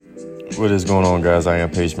What is going on, guys? I am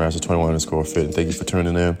PageMaster21_fit, and thank you for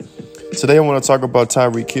tuning in. Today, I want to talk about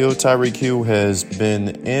Tyreek Hill. Tyreek Hill has been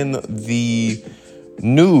in the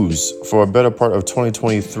news for a better part of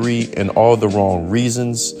 2023 and all the wrong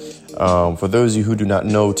reasons. For those of you who do not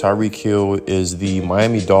know, Tyreek Hill is the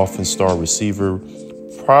Miami Dolphins star receiver.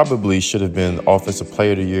 Probably should have been Offensive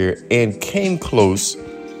Player of the Year and came close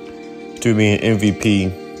to being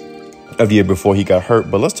MVP of the year before he got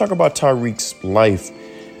hurt. But let's talk about Tyreek's life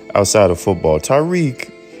outside of football.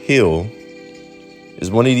 Tyreek Hill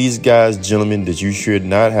is one of these guys, gentlemen, that you should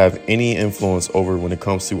not have any influence over when it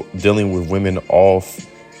comes to dealing with women off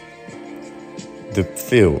the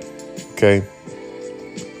field. Okay.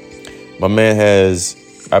 My man has,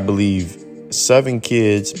 I believe, 7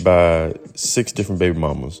 kids by 6 different baby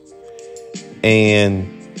mamas.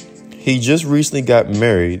 And he just recently got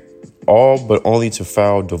married, all but only to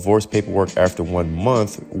file divorce paperwork after 1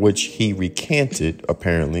 month, which he recanted,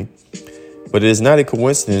 apparently. But it is not a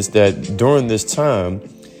coincidence that during this time,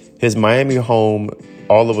 his Miami home,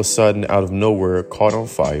 all of a sudden, out of nowhere, caught on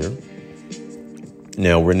fire.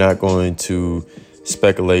 Now, we're not going to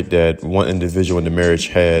speculate that one individual in the marriage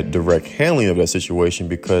had direct handling of that situation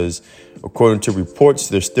because, according to reports,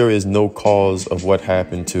 there still is no cause of what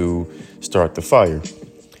happened to start the fire.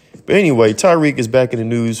 But anyway, Tyreek is back in the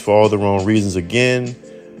news for all the wrong reasons again.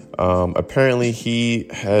 Apparently, he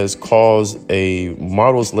has caused a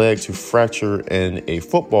model's leg to fracture in a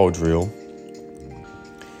football drill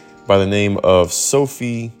by the name of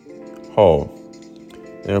Sophie Hall.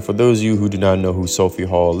 And for those of you who do not know who Sophie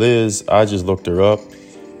Hall is, I just looked her up.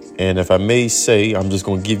 And if I may say, I'm just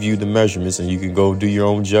going to give you the measurements and you can go do your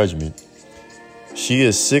own judgment. She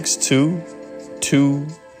is 6'2",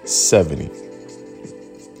 270.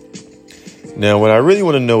 Now, what I really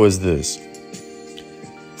want to know is this.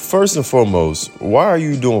 First and foremost, why are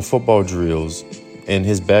you doing football drills in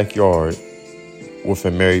his backyard with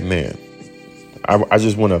a married man? I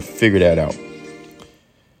just want to figure that out.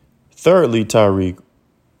 Thirdly, Tyreek,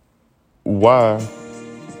 why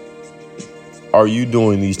are you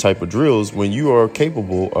doing these type of drills when you are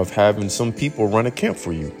capable of having some people run a camp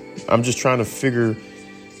for you? I'm just trying to figure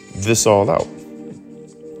this all out.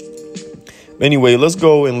 Anyway, let's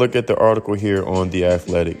go and look at the article here on The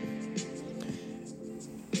Athletic.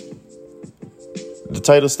 The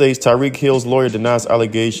title states, Tyreek Hill's lawyer denies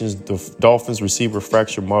allegations the Dolphins receiver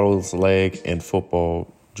fractured model's leg in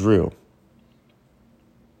football drill.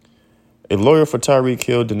 A lawyer for Tyreek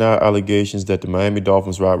Hill denied allegations that the Miami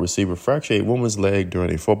Dolphins wide receiver fractured a woman's leg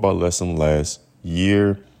during a football lesson last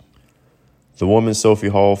year. The woman, Sophie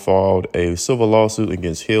Hall, filed a civil lawsuit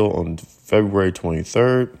against Hill on February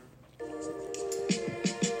 23rd.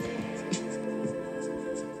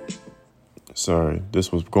 Sorry,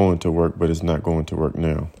 this was going to work, but it's not going to work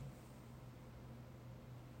now.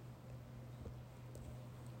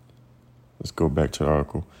 Let's go back to the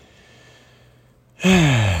article.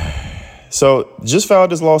 So, just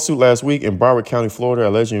filed this lawsuit last week in Broward County, Florida,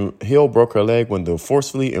 alleging Hill broke her leg when they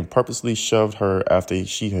forcefully and purposely shoved her after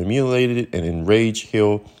she humiliated and enraged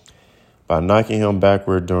Hill by knocking him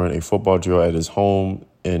backward during a football drill at his home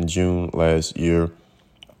in June last year.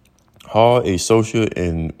 Hall, a social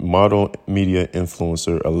and model media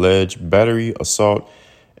influencer, alleged battery, assault,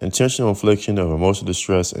 intentional infliction of emotional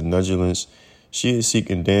distress, and negligence. She is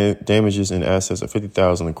seeking damages in excess of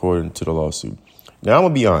 $50,000 according to the lawsuit. Now, I'm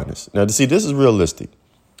going to be honest. Now, to see, this is realistic.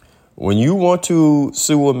 When you want to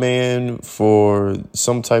sue a man for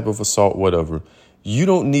some type of assault, whatever, you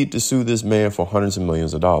don't need to sue this man for hundreds of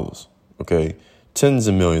millions of dollars, okay? Tens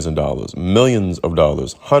of millions of dollars, millions of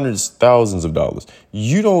dollars, hundreds, thousands of dollars.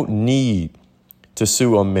 You don't need to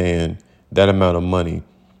sue a man that amount of money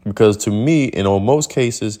because to me, in most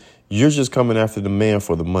cases, you're just coming after the man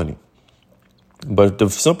for the money. But the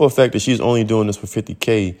simple fact that she's only doing this for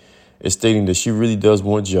 $50K is stating that she really does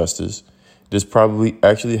want justice. This probably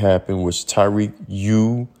actually happened, which Tyreek,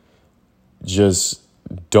 you just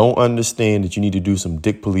don't understand that you need to do some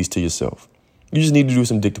dick police to yourself. You just need to do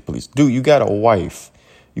some dick to police. Dude, you got a wife.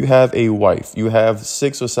 You have a wife. You have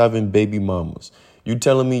 6 or 7 baby mamas. You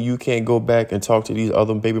telling me you can't go back and talk to these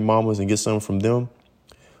other baby mamas and get something from them?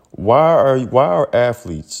 Why are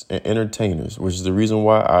athletes and entertainers, which is the reason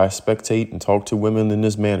why I spectate and talk to women in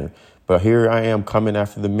this manner, but here I am coming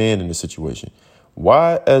after the man in this situation.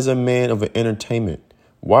 Why, as a man of an entertainment,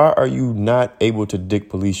 why are you not able to dick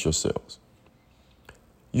police yourselves?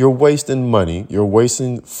 You're wasting money. You're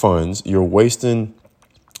wasting funds. You're wasting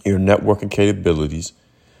your networking capabilities.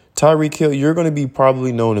 Tyreek Hill, you're going to be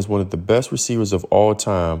probably known as one of the best receivers of all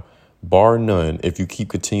time, bar none, if you keep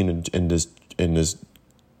continuing in this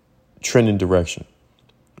trending direction.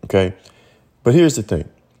 Okay. But here's the thing.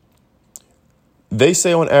 They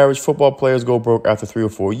say on average, football players go broke after 3 or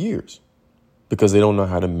 4 years because they don't know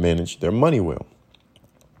how to manage their money well.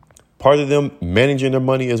 Part of them managing their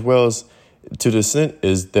money as well as to the extent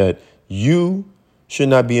is that you should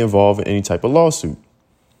not be involved in any type of lawsuit.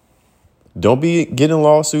 Don't be getting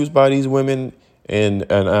lawsuits by these women. And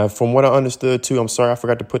from what I understood, too, I'm sorry, I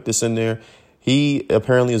forgot to put this in there. He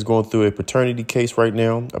apparently is going through a paternity case right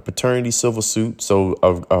now, a paternity civil suit. So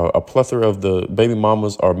a plethora of the baby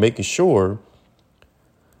mamas are making sure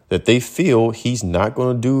that they feel he's not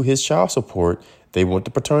going to do his child support. They want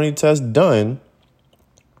the paternity test done,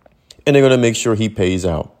 and they're going to make sure he pays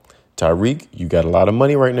out. Tyreek, you got a lot of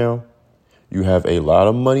money right now. You have a lot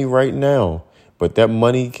of money right now, but that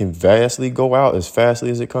money can vastly go out as fastly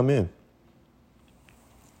as it come in.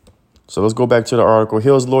 So let's go back to the article.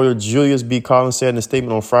 Hill's lawyer, Julius B. Collins, said in a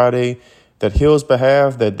statement on Friday that Hill's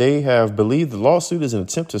behalf that they have believed the lawsuit is an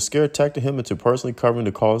attempt to scare tactic him into personally covering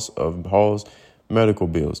the cost of Hall's medical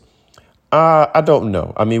bills. I don't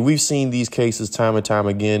know. I mean, we've seen these cases time and time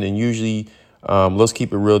again, and usually, let's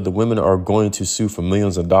keep it real, the women are going to sue for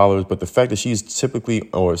millions of dollars. But the fact that she's typically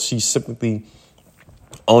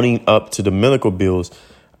owning up to the medical bills,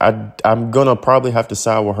 I'm going to probably have to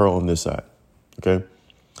side with her on this side. OK.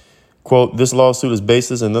 Quote, this lawsuit is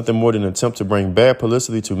baseless and nothing more than an attempt to bring bad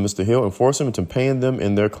publicity to Mr. Hill and force him into paying them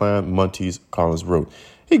in their client Monteith, Collins wrote.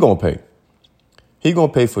 He going to pay. He going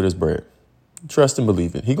to pay for this bread. Trust and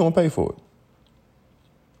believe it. He going to pay for it.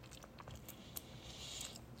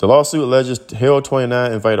 The lawsuit alleges Hill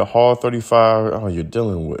 29 invited Hall 35. Oh, you're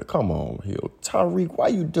dealing with. Come on, Hill. Tyreek, why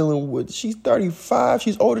you dealing with? She's 35.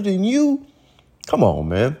 She's older than you. Come on,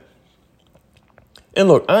 man. And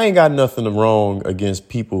look, I ain't got nothing wrong against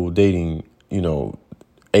people dating,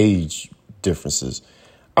 age differences.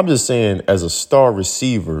 I'm just saying, as a star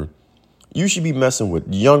receiver, you should be messing with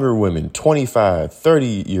younger women, 25, 30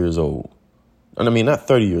 years old. And I mean, not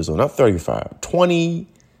 30 years old, not 35,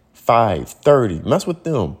 25, 30. Mess with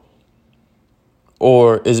them.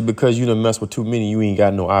 Or is it because you done mess with too many, you ain't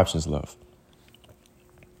got no options left?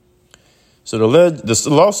 So the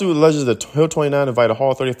lawsuit alleges that Hill 29 invited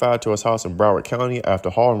Hall 35 to his house in Broward County after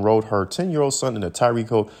Hall enrolled her 10-year-old son in the Tyreek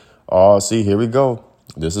Hill. Oh, see, here we go.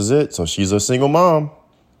 This is it. So she's a single mom.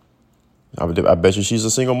 I bet you she's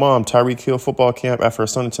a single mom. Tyreek Hill football camp after her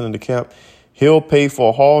son attended the camp. Hill paid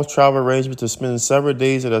for Hall's travel arrangement to spend several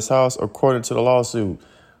days at his house, according to the lawsuit.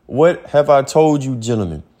 What have I told you,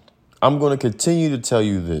 gentlemen? I'm going to continue to tell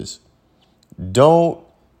you this. Don't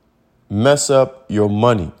mess up your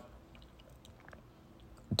money.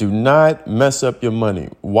 Do not mess up your money.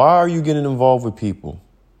 Why are you getting involved with people?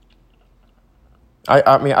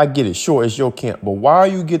 I mean, I get it. Sure, it's your camp. But why are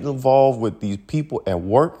you getting involved with these people at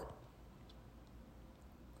work?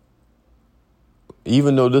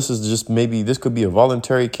 Even though this is just maybe this could be a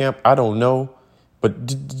voluntary camp. I don't know. But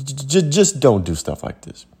just don't do stuff like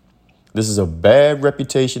this. This is a bad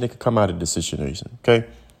reputation that could come out of this situation. OK.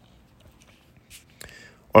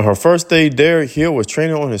 On her first day there, Hill was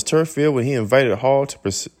training on his turf field when he invited Hall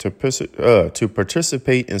to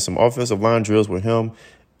participate in some offensive line drills with him,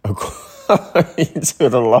 according to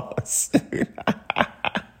the lawsuit.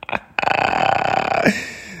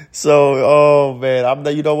 So, oh, man,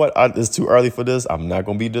 you know what? It's too early for this. I'm not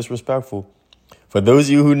going to be disrespectful. For those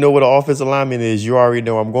of you who know what an offensive lineman is, you already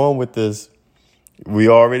know I'm going with this. We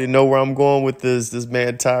already know where I'm going with this. This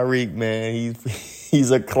man, Tyreek, man,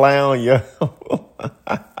 he's a clown, yo.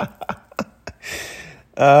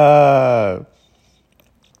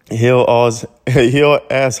 Hill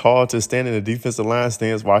asked Hall to stand in the defensive line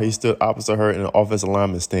stance while he stood opposite her in an offensive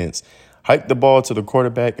lineman stance. Hiked the ball to the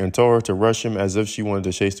quarterback and told her to rush him as if she wanted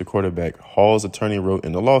to chase the quarterback, Hall's attorney wrote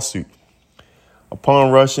in the lawsuit.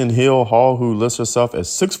 Upon rushing Hill, Hall, who lists herself as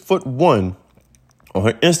 6'1" on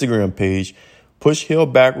her Instagram page, pushed Hill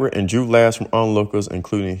backward and drew laughs from onlookers,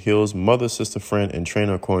 including Hill's mother, sister, friend, and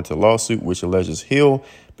trainer, according to the lawsuit, which alleges Hill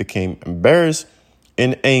became embarrassed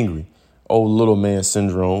and angry. Oh, little man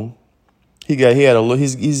syndrome. He's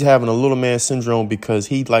having a little man syndrome because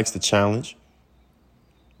he likes the challenge.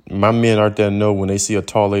 My men out there know when they see a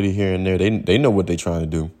tall lady here and there, they know what they're trying to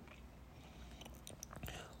do.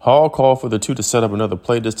 Hall called for the two to set up another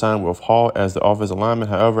play, this time with Hall as the offensive lineman.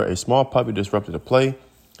 However, a small puppy disrupted the play.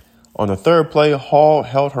 On the third play, Hall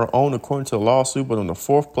held her own according to the lawsuit, but on the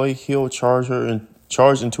fourth play, Hill charged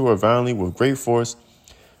into her violently with great force,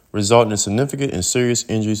 resulting in significant and serious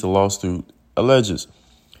injuries, the lawsuit alleges.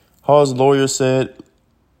 Hill's lawyer said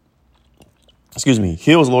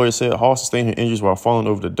Hall sustained her injuries while falling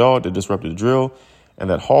over the dog that disrupted the drill, and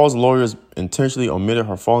that Hall's lawyers intentionally omitted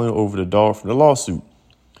her falling over the dog from the lawsuit.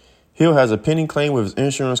 Hill has a pending claim with his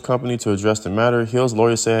insurance company to address the matter. Hill's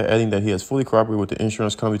lawyer said, adding that he has fully cooperated with the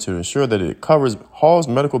insurance company to ensure that it covers Hall's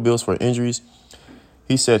medical bills for injuries.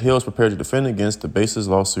 He said Hill is prepared to defend against the baseless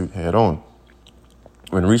lawsuit head on.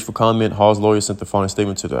 When reached for comment, Hall's lawyer sent the following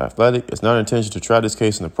statement to The Athletic. It's not our intention to try this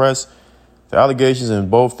case in the press. The allegations in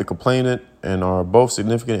both the complainant and are both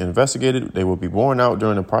significant and investigated. They will be borne out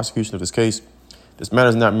during the prosecution of this case. This matter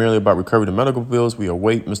is not merely about recovering the medical bills. We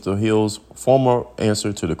await Mr. Hill's formal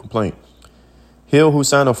answer to the complaint. Hill, who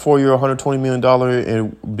signed a 4-year, $120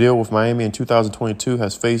 million deal with Miami in 2022,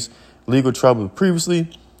 has faced legal trouble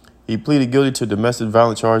previously. He pleaded guilty to domestic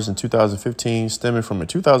violence charges in 2015, stemming from a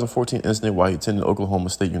 2014 incident while he attended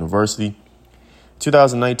Oklahoma State University. In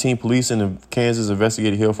 2019, police in Kansas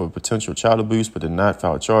investigated Hill for potential child abuse, but did not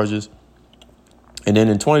file charges. And then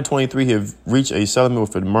in 2023, he reached a settlement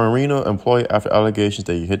with a marina employee after allegations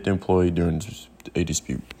that he hit the employee during a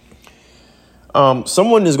dispute.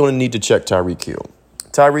 Someone is going to need to check Tyreek Hill.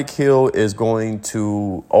 Tyreek Hill is going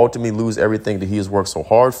to ultimately lose everything that he has worked so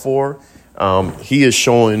hard for. He is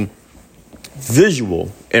showing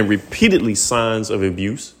visual and repeatedly signs of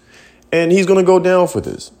abuse, and he's going to go down for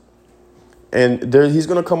this. And he's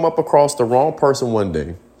going to come up across the wrong person one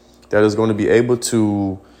day that is going to be able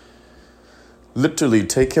to literally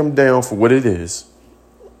take him down for what it is.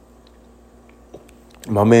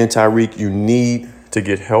 My man Tyreek, you need to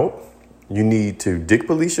get help. You need to dick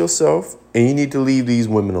police yourself, and you need to leave these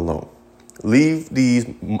women alone. Leave these,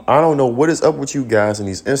 I don't know what is up with you guys and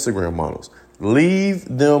these Instagram models. Leave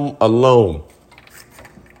them alone.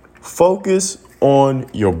 Focus on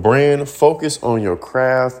your brand, focus on your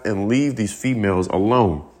craft, and leave these females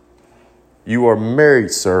alone. You are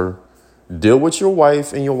married, sir. Deal with your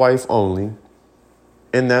wife and your wife only,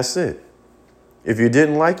 and that's it. If you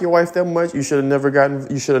didn't like your wife that much, you should have never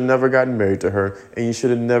gotten married to her, and you should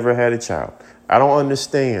have never had a child. I don't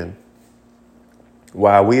understand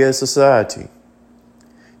why we as society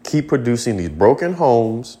keep producing these broken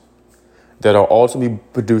homes that are ultimately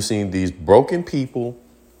producing these broken people,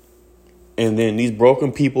 and then these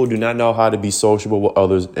broken people do not know how to be sociable with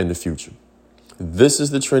others in the future. This is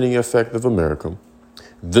the trending effect of America.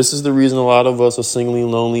 This is the reason a lot of us are singly,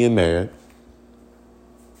 lonely, and mad.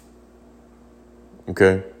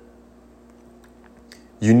 Okay?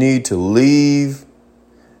 You need to leave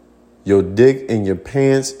your dick in your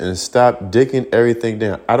pants and stop dicking everything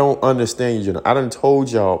down. I don't understand you. I done told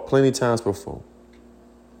y'all plenty of times before.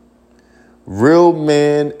 Real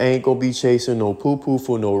man ain't gonna be chasing no poo-poo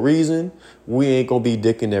for no reason. We ain't gonna be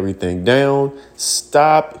dicking everything down.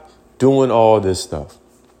 Stop doing all this stuff.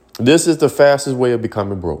 This is the fastest way of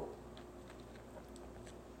becoming broke.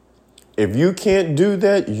 If you can't do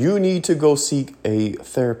that, you need to go seek a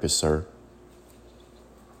therapist, sir.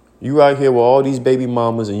 You out here with all these baby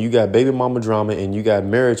mamas, and you got baby mama drama, and you got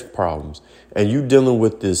marriage problems, and you dealing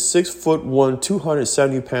with this 6'1",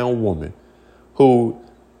 270-pound woman who,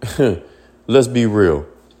 let's be real.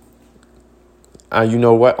 You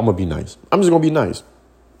know what? I'm gonna be nice. I'm just gonna be nice.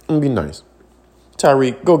 I'm gonna be nice.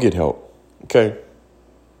 Tyreek, go get help. Okay.